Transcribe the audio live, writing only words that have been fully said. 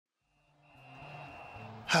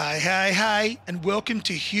Hey, and welcome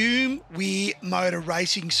to Hume Weir Motor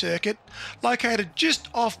Racing Circuit, located just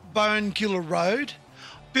off Bone Killer Road,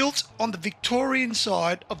 built on the Victorian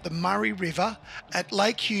side of the Murray River at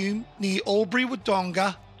Lake Hume near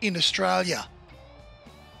Albury-Wodonga in Australia.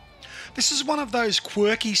 This is one of those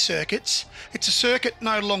quirky circuits. It's a circuit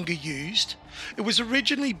no longer used. It was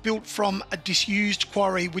originally built from a disused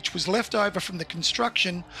quarry which was left over from the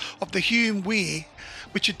construction of the Hume Weir,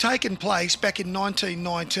 which had taken place back in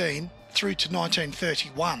 1919 through to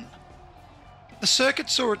 1931. The circuit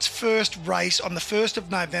saw its first race on the 1st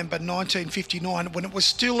of November 1959 when it was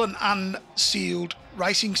still an unsealed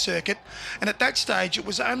racing circuit, and at that stage it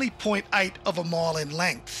was only 0.8 of a mile in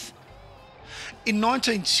length. In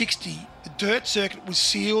 1960, the dirt circuit was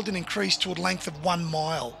sealed and increased to a length of 1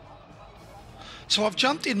 mile. So I've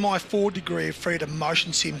jumped in my 4 degree of freedom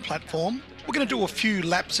motion sim platform. We're going to do a few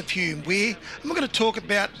laps of Hume Weir, and we're going to talk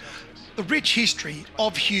about the rich history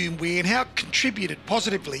of Hume Weir and how it contributed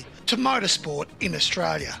positively to motorsport in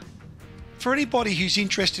Australia. For anybody who's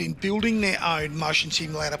interested in building their own motion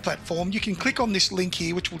simulator platform, you can click on this link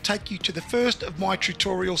here, which will take you to the first of my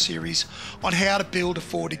tutorial series on how to build a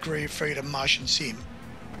 4 degree of freedom motion sim.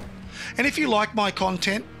 And if you like my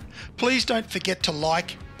content, please don't forget to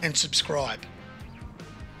like and subscribe.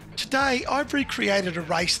 Today I've recreated a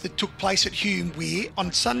race that took place at Hume Weir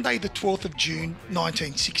on Sunday the 12th of June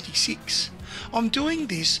 1966. I'm doing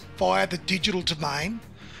this via the digital domain,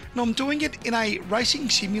 and I'm doing it in a racing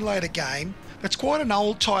simulator game that's quite an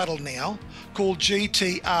old title now, called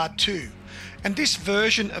GTR2. And this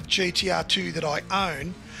version of GTR2 that I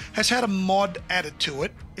own has had a mod added to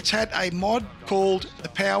it. It's had a mod called the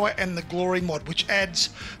Power and the Glory mod, which adds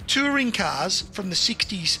touring cars from the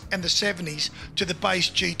 60s and the 70s to the base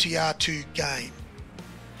GTR2 game.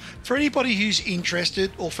 For anybody who's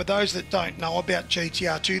interested, or for those that don't know about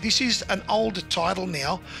GTR2, this is an older title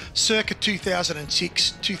now, circa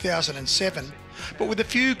 2006, 2007, but with a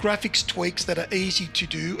few graphics tweaks that are easy to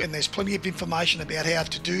do, and there's plenty of information about how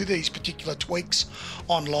to do these particular tweaks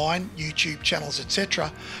online, YouTube channels,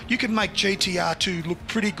 etc. You can make GTR2 look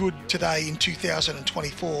pretty good today in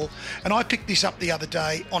 2024, and I picked this up the other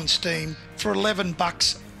day on Steam for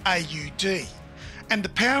 $11 AUD. And the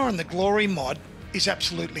Power and the Glory mod is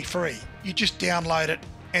absolutely free. You just download it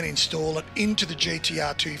and install it into the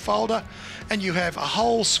GTR2 folder, and you have a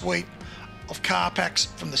whole suite of car packs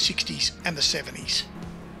from the 60s and the 70s.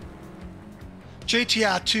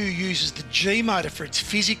 GTR2 uses the G motor for its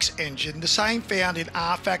physics engine, the same found in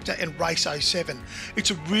R Factor and Race 07.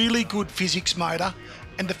 It's a really good physics motor,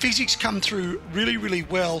 and the physics come through really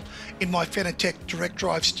well in my Fanatec direct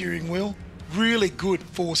drive steering wheel. Really good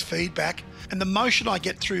force feedback, and the motion I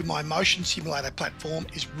get through my motion simulator platform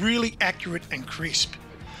is really accurate and crisp.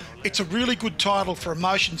 It's a really good title for a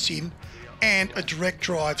motion sim and a direct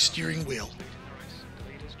drive steering wheel.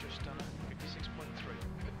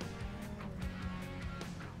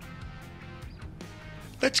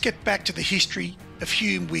 Let's get back to the history of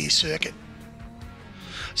Hume Weir Circuit.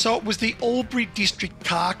 So it was the Albury District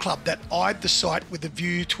Car Club that eyed the site with a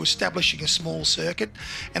view to establishing a small circuit,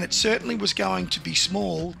 and it certainly was going to be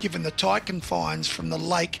small given the tight confines from the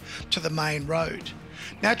lake to the main road.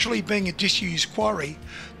 Naturally, being a disused quarry,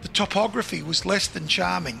 the topography was less than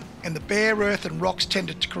charming, and the bare earth and rocks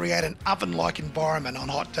tended to create an oven-like environment on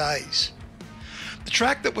hot days. The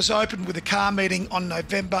track that was opened with a car meeting on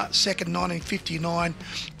November 2nd, 1959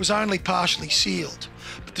 was only partially sealed,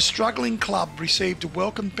 but the struggling club received a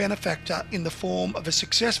welcome benefactor in the form of a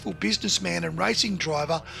successful businessman and racing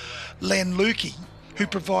driver, Len Lukey, who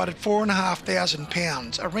provided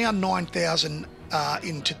 £4,500, around 9,000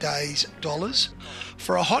 in today's dollars,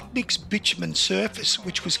 for a hot mix bitumen surface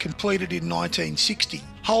which was completed in 1960,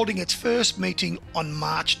 holding its first meeting on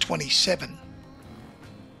March 27.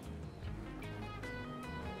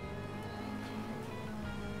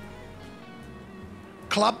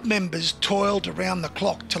 Club members toiled around the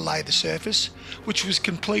clock to lay the surface, which was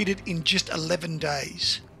completed in just 11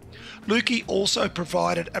 days. Lukey also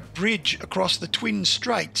provided a bridge across the Twin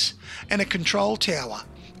Straits and a control tower,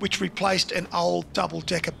 which replaced an old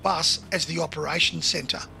double-decker bus as the operations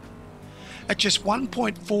centre. At just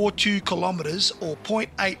 1.42 kilometres or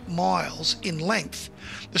 0.8 miles in length,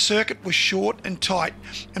 the circuit was short and tight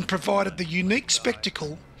and provided the unique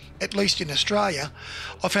spectacle, at least in Australia,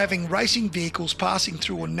 of having racing vehicles passing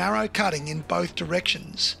through a narrow cutting in both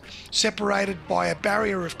directions, separated by a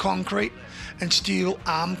barrier of concrete and steel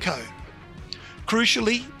armco.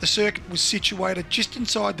 Crucially, the circuit was situated just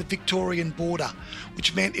inside the Victorian border,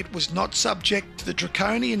 which meant it was not subject to the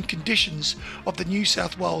draconian conditions of the New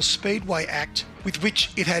South Wales Speedway Act, with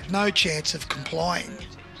which it had no chance of complying.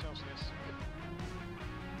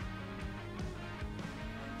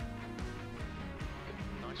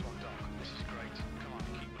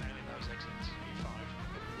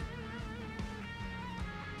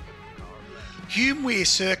 Hume Weir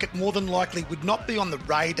circuit more than likely would not be on the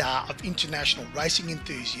radar of international racing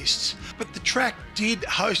enthusiasts, but the track did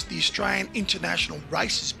host the Australian International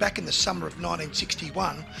Races back in the summer of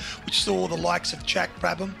 1961, which saw the likes of Jack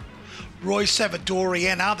Brabham, Roy Savadori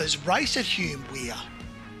and others race at Hume Weir.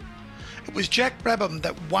 It was Jack Brabham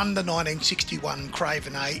that won the 1961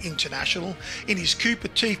 Craven A International in his Cooper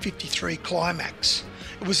T53 Climax.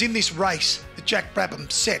 It was in this race that Jack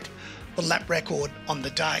Brabham set the lap record on the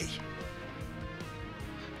day.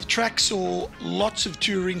 The track saw lots of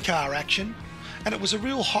touring car action, and it was a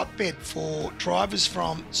real hotbed for drivers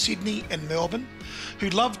from Sydney and Melbourne who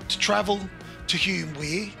loved to travel to Hume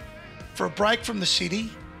Weir for a break from the city,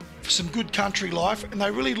 for some good country life, and they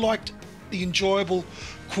really liked the enjoyable,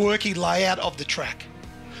 quirky layout of the track.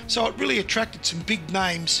 So it really attracted some big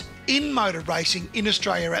names in motor racing in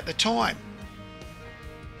Australia at the time.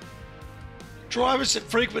 Drivers that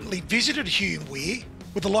frequently visited Hume Weir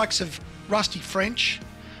were the likes of Rusty French,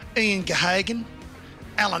 Ian Gahagan,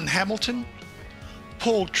 Alan Hamilton,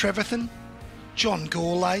 Paul Trevethan, John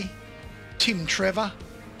Gourlay, Tim Trevor,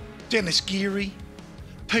 Dennis Geary,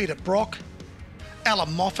 Peter Brock,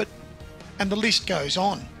 Alan Moffat, and the list goes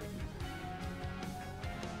on.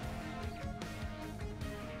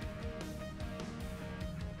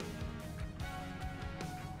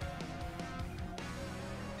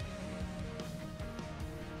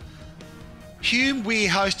 Hume Weir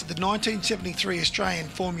hosted the 1973 Australian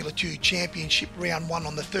Formula 2 Championship Round 1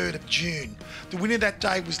 on the 3rd of June. The winner that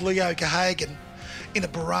day was Leo Gahagan in a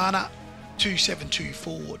Barana 272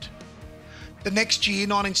 Ford. The next year,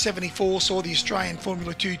 1974, saw the Australian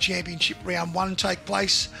Formula 2 Championship Round 1 take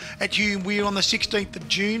place at Hume Weir on the 16th of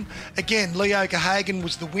June. Again, Leo Gahagan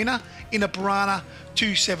was the winner in a Barana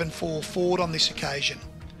 274 Ford on this occasion.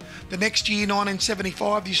 The next year,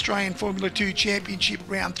 1975, the Australian Formula 2 Championship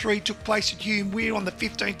Round 3 took place at Hume Weir on the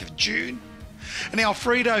 15th of June. And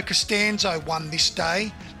Alfredo Costanzo won this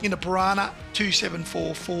day in a Barana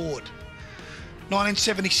 274 Ford.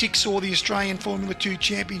 1976 saw the Australian Formula 2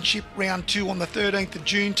 Championship Round 2 on the 13th of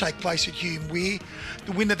June take place at Hume Weir.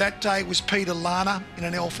 The winner that day was Peter Lana in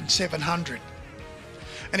an Elfin 700.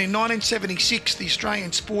 And in 1976, the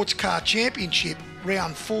Australian Sports Car Championship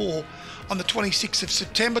Round 4 on the 26th of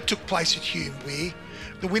September took place at Hume Weir.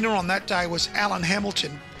 The winner on that day was Alan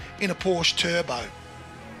Hamilton in a Porsche Turbo.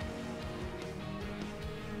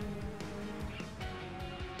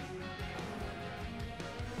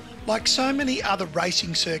 Like so many other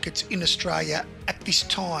racing circuits in Australia at this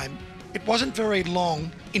time, it wasn't very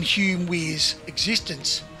long in Hume Weir's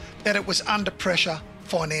existence that it was under pressure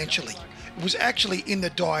financially. It was actually in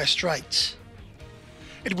the dire straits.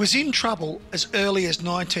 It was in trouble as early as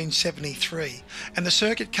 1973, and the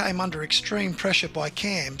circuit came under extreme pressure by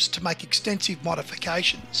CAMS to make extensive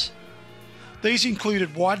modifications. These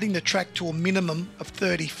included widening the track to a minimum of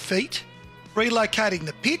 30 feet, relocating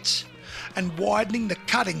the pits, and widening the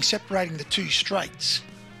cutting separating the two straights.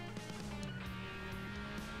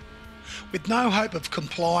 With no hope of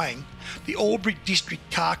complying, the Albury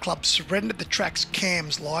District Car Club surrendered the track's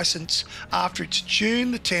CAMS licence after its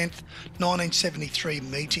June the 10th, 1973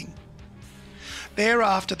 meeting.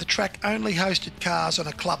 Thereafter, the track only hosted cars on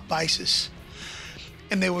a club basis,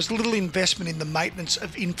 and there was little investment in the maintenance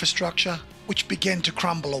of infrastructure, which began to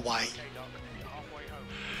crumble away.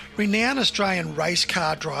 Renowned Australian race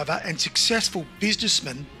car driver and successful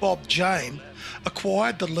businessman Bob Jane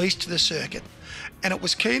acquired the lease to the circuit, and it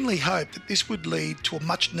was keenly hoped that this would lead to a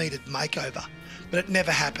much-needed makeover, but it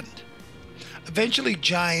never happened. Eventually,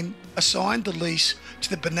 Jane assigned the lease to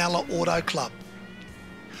the Benalla Auto Club,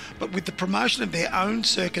 but with the promotion of their own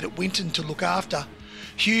circuit at Winton to look after,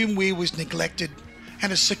 Hume Weir was neglected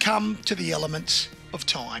and has succumbed to the elements of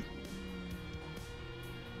time.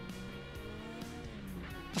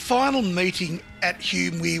 The final meeting at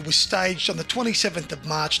Hume Weir was staged on the 27th of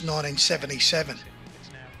March 1977.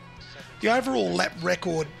 The overall lap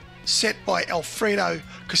record set by Alfredo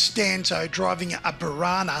Costanzo driving a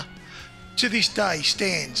Barana to this day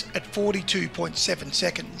stands at 42.7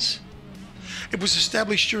 seconds. It was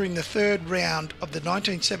established during the third round of the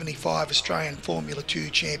 1975 Australian Formula 2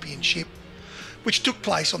 Championship, which took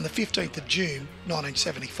place on the 15th of June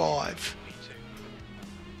 1975.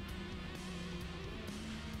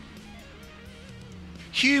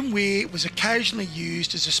 Hume Weir was occasionally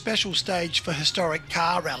used as a special stage for historic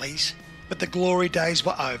car rallies, but the glory days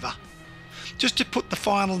were over. Just to put the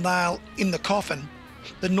final nail in the coffin,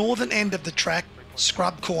 the northern end of the track,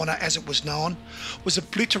 Scrub Corner as it was known, was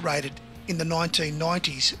obliterated in the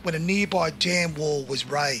 1990s when a nearby dam wall was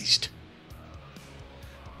raised.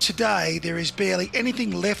 Today there is barely anything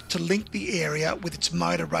left to link the area with its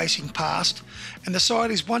motor racing past, and the site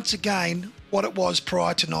is once again what it was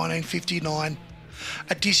prior to 1959,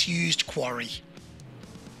 a disused quarry.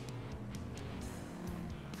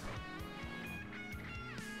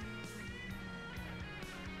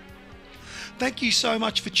 Thank you so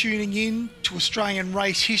much for tuning in to Australian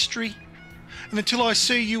race history, and until I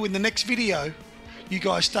see you in the next video, you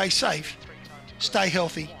guys stay safe, stay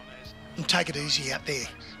healthy, and take it easy out there.